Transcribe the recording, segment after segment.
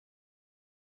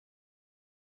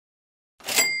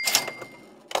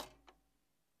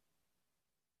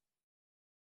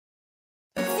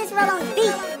Let's roll on the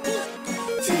beat.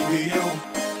 TVU,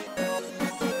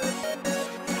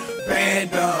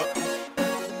 band up.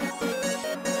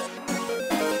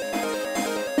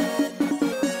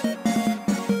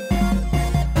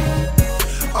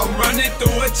 I'm running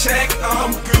through a check,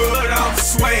 I'm good, I'm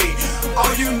sway.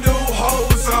 All you new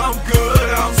hoes, I'm good,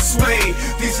 I'm sway.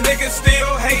 These niggas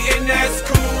still hating, that's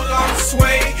cool, I'm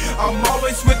sway. I'm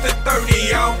always with the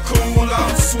 30, I'm cool,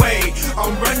 I'm sway.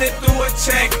 I'm running through a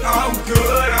check, I'm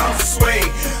good, I'm sway.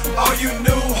 All you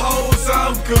new hoes,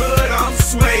 I'm good, I'm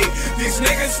sway. These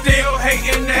niggas still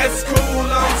hating, that's cool,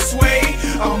 I'm sway.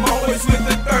 I'm always with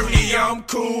the 30, I'm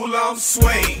cool, I'm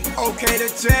sway. Okay, the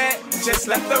jet just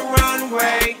left the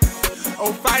runway.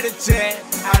 Oh, fighter jet,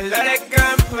 I love that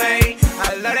gunplay,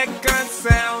 I love that gun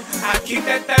sound, I keep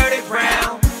that 30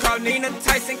 round. Call Nina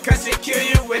Tyson cause she kill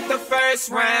you with the first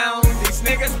round. These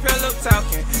niggas pillow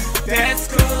talking, that's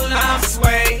cool, I'm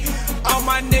sway. All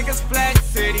my niggas Black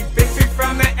City, big feet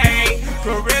from the A.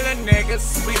 Gorilla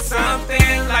niggas, we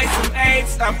something like some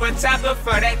apes. Up a chopper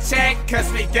for that check,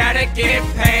 cause we gotta get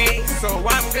paid. So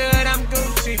I'm good, I'm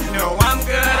Gucci, no I'm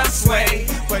good, I'm sway.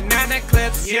 Banana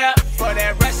clips, yep, for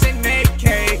that Russian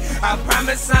AK. I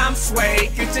promise I'm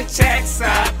sway, get your checks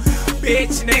up.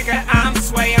 Bitch nigga, I'm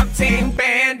sway, I'm team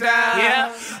band up.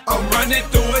 Yeah, I'm running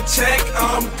through a check,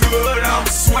 I'm good, I'm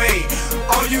sway.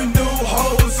 All you new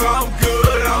hoes, I'm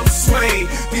good, I'm sway.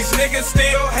 These niggas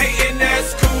still hating,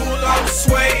 that's cool, I'm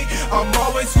sway. I'm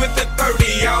always with the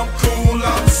 30, I'm cool,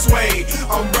 I'm sway.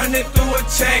 I'm running through a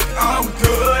check, I'm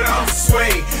good, I'm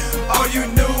sway. All you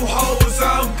new hoes,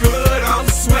 I'm good, I'm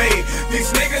sway.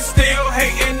 These niggas still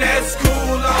hating, that's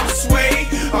cool, I'm sway.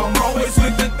 I'm always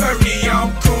with the 30,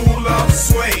 I'm cool, I'm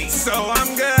sway. So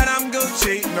I'm good, I'm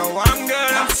Gucci, no I'm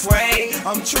good, I'm sway.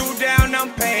 I'm true down,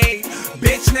 I'm paid,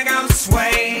 bitch nigga I'm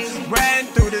sway.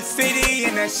 Riding through the city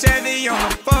in a Chevy on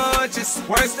the Ford, just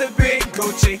worse the big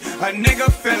Gucci. A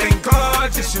nigga feeling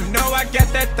gorgeous, you know I got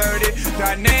that 30.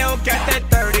 Darnell got that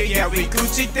 30, yeah we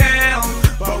Gucci down,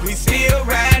 but we still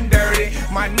riding dirty.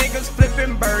 My niggas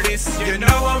flipping birdies, you know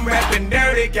I'm rapping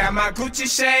dirty. Got my Gucci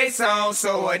shades on,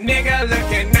 so a nigga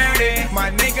looking nerdy.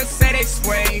 My niggas say they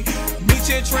sway, meet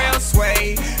your trail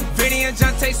sway. Vinny and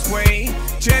Jonte sway,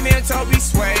 Jimmy and Toby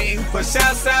sway. But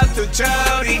shouts out to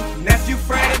Jody, nephew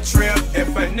Fred and Trip. If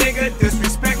a nigga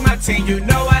disrespect my team, you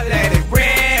know I let it rip.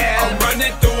 I'm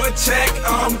running through a check,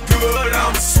 I'm good,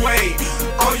 I'm sway.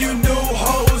 All you new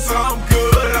hoes, I'm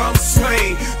good, I'm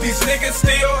sway. These niggas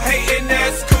still hating,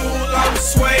 that's cool, I'm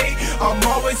sway. I'm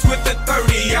always with the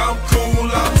 30, I'm cool,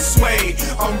 I'm sway.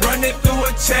 I'm running through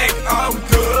a check, I'm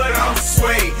good, I'm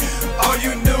sway. All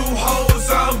you new hoes,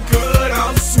 I'm good,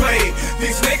 I'm sway.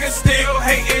 These niggas still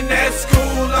hating, that's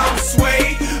cool, I'm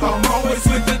sway. I'm always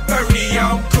with the 30,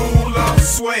 I'm cool, I'm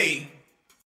sway.